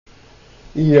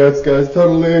Yes, guys,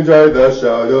 totally enjoyed the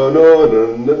show. No, no,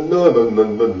 no, no, no, no,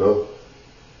 no, no.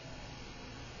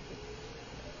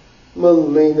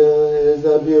 Melina is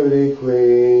a beauty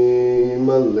queen.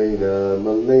 Melina,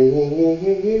 Melina.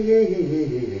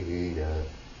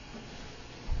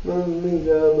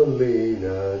 Melina,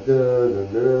 Melina, da, da,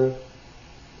 da.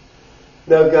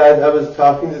 Now, guys, I was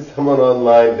talking to someone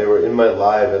online. They were in my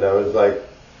live, and I was like,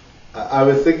 I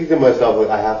was thinking to myself, like,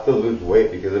 I have to lose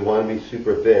weight because I want to be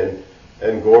super thin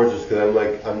and gorgeous. Because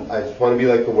I just want to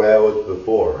be like the way I was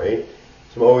before, right?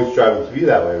 So I'm always striving to be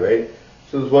that way, right?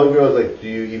 So this one girl was like, "Do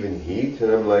you even eat?"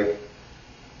 And I'm like,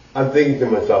 I'm thinking to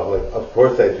myself, like, of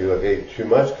course I do. Like, I ate too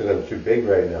much because I'm too big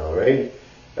right now, right?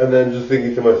 And then just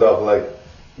thinking to myself, like,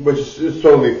 which is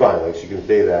totally fine. Like, she can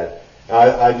say that.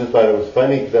 I just thought it was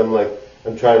funny because I'm like,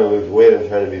 I'm trying to lose weight. I'm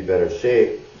trying to be in better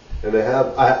shape. And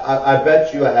I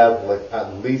bet you I have like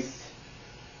at least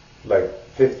like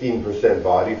 15%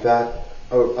 body fat.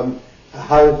 Oh,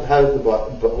 how does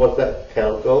what's that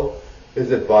count go?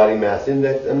 Is it body mass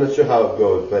index? I'm not sure how it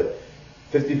goes, but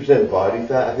 50% body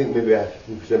fat. I think maybe I have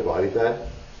 15% body fat.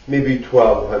 Maybe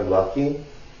 12 if I'm lucky.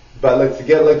 But like to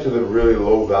get like to the really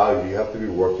low value, you have to be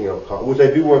working out, which I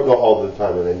do work out all the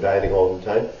time, and I'm dieting all the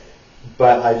time.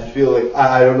 But I just feel like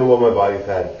I don't know what my body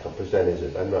fat percentage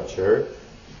is. I'm not sure.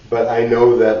 But I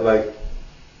know that I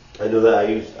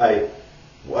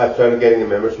started getting a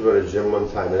membership at a gym one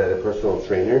time and had a personal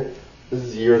trainer. This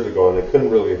is years ago and I couldn't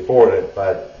really afford it,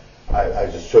 but I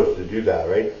just chose to do that,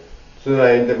 right? So then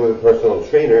I ended up with a personal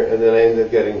trainer and then I ended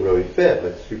up getting really fit,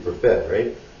 like super fit,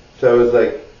 right? So I was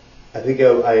like, I think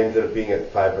I ended up being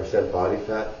at 5% body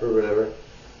fat or whatever.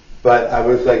 But I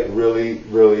was like really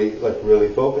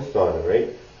focused on it, right?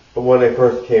 But when I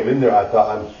first came in there, I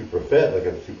thought I'm super fit, like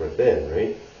I'm super thin,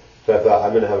 right? So I thought I'm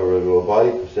going to have a really low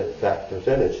body fat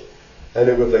percentage. And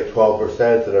it was like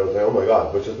 12%, and I was like, oh my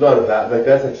god, which is not that, like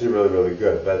that's actually really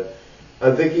good. But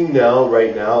I'm thinking now,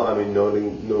 right now, I mean,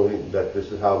 knowing that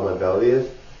this is how my belly is,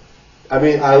 I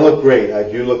mean, I look great, I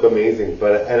do look amazing,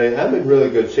 and I'm in really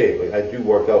good shape, like I do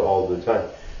work out all the time.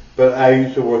 But I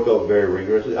used to work out very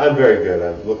rigorously. I'm very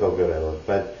good, look how good I look.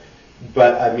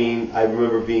 But I mean, I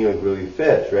remember being like really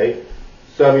fit, right?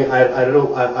 So I mean, I don't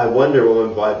know. I wonder what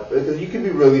my body, because you can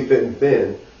be really fit and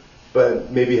thin, but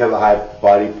maybe have a high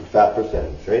body fat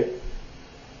percentage, right?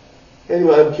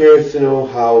 Anyway, I'm curious to know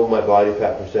how my body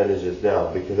fat percentage is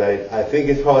now because I think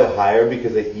it's probably higher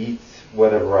because I eat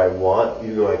whatever I want,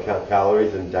 even though I count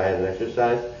calories and diet and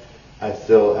exercise.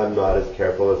 I'm not as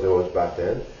careful as I was back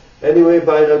then. Anyway,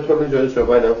 bye now. Totally enjoy the show.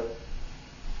 Bye now.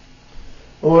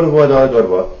 Au revoir, au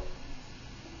revoir.